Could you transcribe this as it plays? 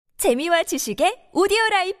재미와 지식의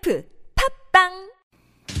오디오라이프 팝빵.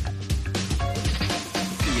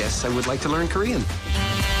 Yes, I would like to learn Korean.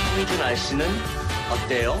 홍준 아씨는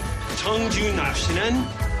어때요? 정준하 씨는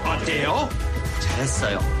어때요?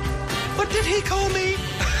 잘했어요. What did he call me?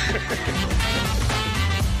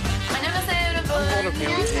 안녕하세요, 여러분. 한국어를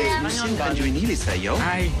배우는 무슨 반주인 일이세요?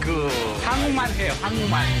 아이고, 한국말 해요,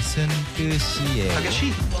 한국말. 무슨 뜻이에요?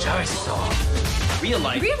 아가씨, 잘했어. Real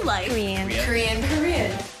life. Real life.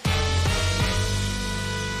 Korean.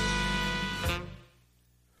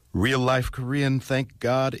 Real life Korean, thank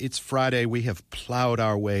God it's Friday. We have plowed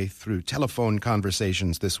our way through telephone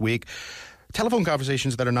conversations this week. Telephone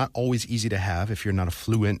conversations that are not always easy to have if you're not a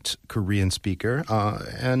fluent Korean speaker.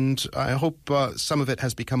 And I hope some of it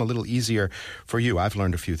has become a little easier for you. I've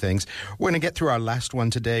learned a few things. We're going to get through our last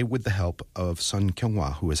one today with the help of Son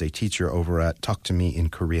Kyung-hwa, who is a teacher over at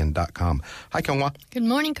TalkToMeInKorean.com. Hi, Kyung-hwa. Good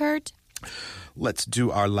morning, Kurt. Let's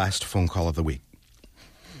do our last phone call of the week.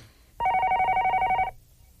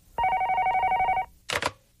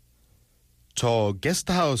 저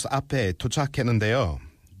게스트하우스 앞에 도착했는데요.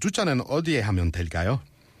 주차는 어디에 하면 될까요?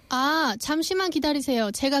 아, 잠시만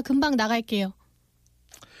기다리세요. 제가 금방 나갈게요.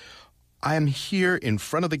 I am here in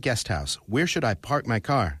front of the guest house. Where should I park my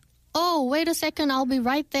car? Oh, wait a second. I'll be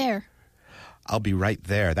right there. I'll be right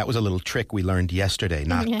there. That was a little trick we learned yesterday.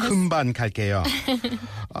 나 Yes. 금방 갈게요.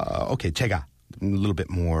 Okay, 제가 a little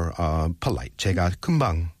bit more polite. 제가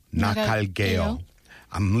금방 나갈게요.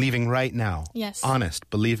 I'm leaving right now. Yes. Honest,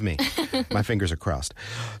 believe me. My fingers are crossed.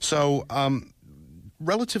 So,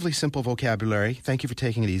 relatively simple vocabulary. Thank you for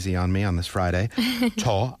taking it easy on me on this Friday.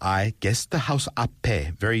 저, I, guest house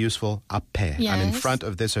앞에. Very useful. 앞에. Yes. I'm in front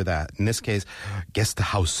of this or that. In this case, guest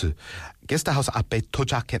house. Guest house 앞에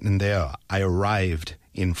도착했는데요. I arrived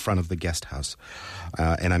in front of the guest house.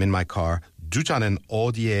 And I'm in my car. 주차는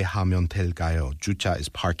어디에 하면 될까요? 주차 is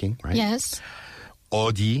parking, right? Yes.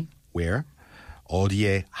 어디, where?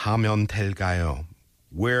 어디에 하면 될까요?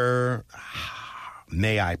 Where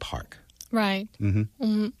may I park? Right.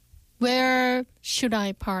 Mm-hmm. Where should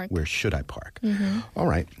I park? Where should I park? Mm-hmm. All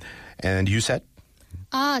right. And you said?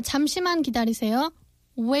 아, 잠시만 기다리세요.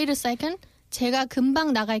 Wait a second. 제가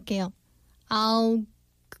금방 나갈게요.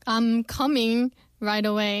 I'm coming right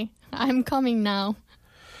away. I'm coming now.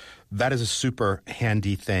 That is a super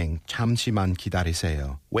handy thing. 잠시만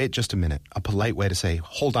기다리세요. Wait just a minute. A polite way to say,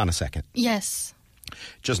 hold on a second. Yes.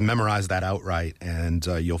 Just memorize that outright, and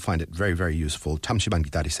you'll find it very, very useful. 잠시만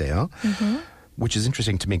기다리세요. Mm-hmm. Which is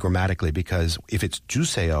interesting to me grammatically, because if it's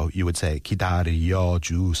주세요, you would say 기다려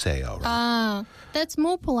주세요. Right? Ah, that's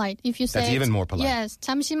more polite. If you say That's even more polite. Yes,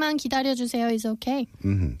 잠시만 기다려주세요 is okay.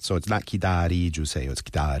 Mm-hmm. So it's not 기다리 주세요, it's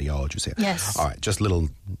기다려 주세요. Yes. All right, just little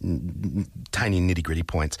tiny nitty-gritty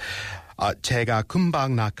points. 제가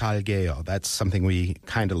금방 나갈게요. That's something we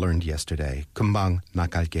kind of learned yesterday. 금방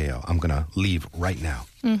나갈게요. I'm going to leave right now.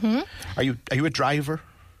 Mm-hmm. Are you a driver?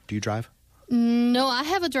 Do you drive? No, I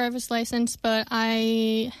have a driver's license, but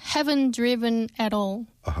I haven't driven at all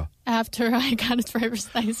after I got a driver's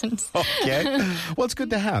license. Okay. Well, it's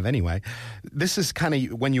good to have anyway. This is kind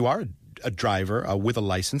of when you are a driver with a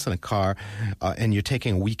license and a car, and you're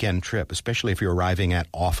taking a weekend trip, especially if you're arriving at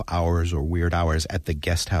off hours or weird hours at the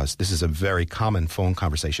guest house. This is a very common phone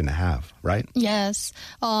conversation to have, right? Yes.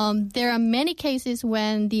 There are many cases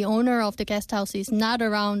when the owner of the guest house is not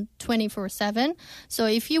around 24/7. So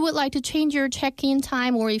if you would like to change your check-in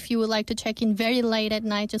time, or if you would like to check in very late at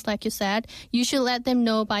night, just like you said, you should let them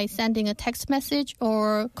know by sending a text message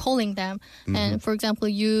or calling them. Mm-hmm. And for example,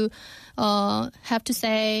 you have to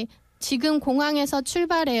say, 지금 공항에서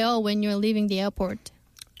출발해요 when you're leaving the airport.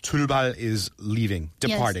 출발 is leaving,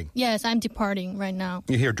 departing. Yes, I'm departing right now.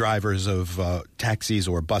 You hear drivers of taxis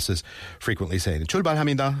or buses frequently saying,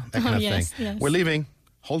 출발합니다, that kind of Yes, thing. yes. We're leaving.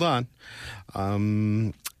 Hold on.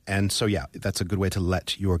 And so, yeah, that's a good way to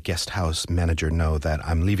let your guest house manager know that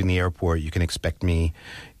I'm leaving the airport. You can expect me,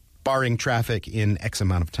 barring traffic, in X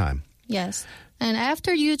amount of time. Yes. And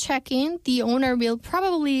after you check in, the owner will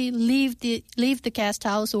probably leave the guest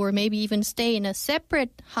house or maybe even stay in a separate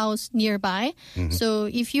house nearby. Mm-hmm. So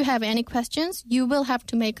if you have any questions, you will have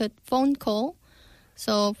to make a phone call.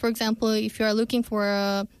 So, for example, if you are looking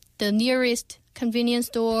for the nearest convenience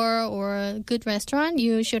store or a good restaurant,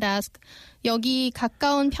 you should ask, 여기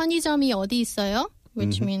가까운 편의점이 어디 있어요?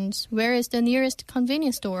 Which means, where is the nearest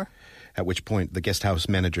convenience store? At which point the guest house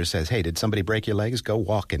manager says, hey, did somebody break your legs? Go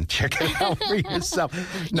walk and check it out for yourself.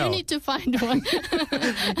 No. You need to find one.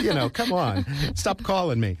 Come on. Stop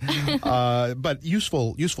calling me. But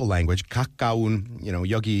useful language. 가까운,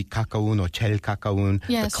 여기 가까운 or 제일 가까운.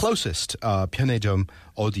 Yes. The closest 편의점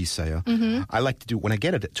어디 있어요? I like to do, when I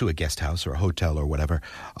get to a guest house or a hotel or whatever,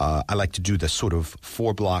 I like to do the sort of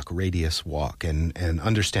 4-block radius walk and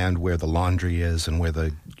understand where the laundry is and where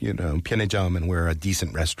the, 편의점 and where a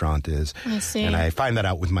decent restaurant is. I see. And I find that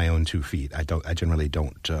out with my own 2 feet. I generally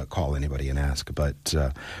don't call anybody and ask, but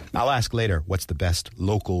I'll ask later what's the best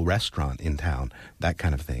local restaurant in town, that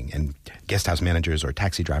kind of thing. And guest house managers or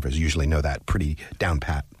taxi drivers usually know that pretty down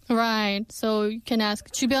pat. Right. So you can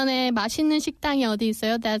ask 주변에 맛있는 식당이 어디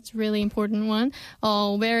있어요? That's really important one.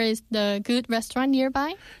 Where is the good restaurant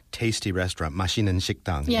nearby? Tasty restaurant, 맛있는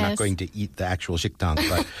식당. Yes. You're not going to eat the actual 식당,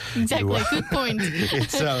 but Exactly. Good point.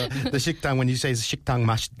 It's the 식당. When you say 식당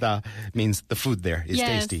맛있다, means the food there is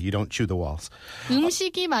Yes. tasty. You don't chew the walls.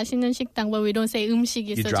 음식이 맛있는 식당, but we don't say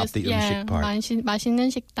음식이. You so drop just, the 음식 part.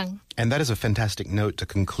 맛있는 식당. And that is a fantastic note to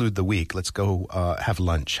conclude the week. Let's go have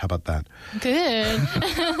lunch. How about that? Good.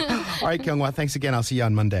 All right, Kyung-hwa, thanks again. I'll see you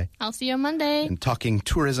on Monday. I'll see you on Monday. And Talking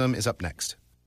Tourism is up next.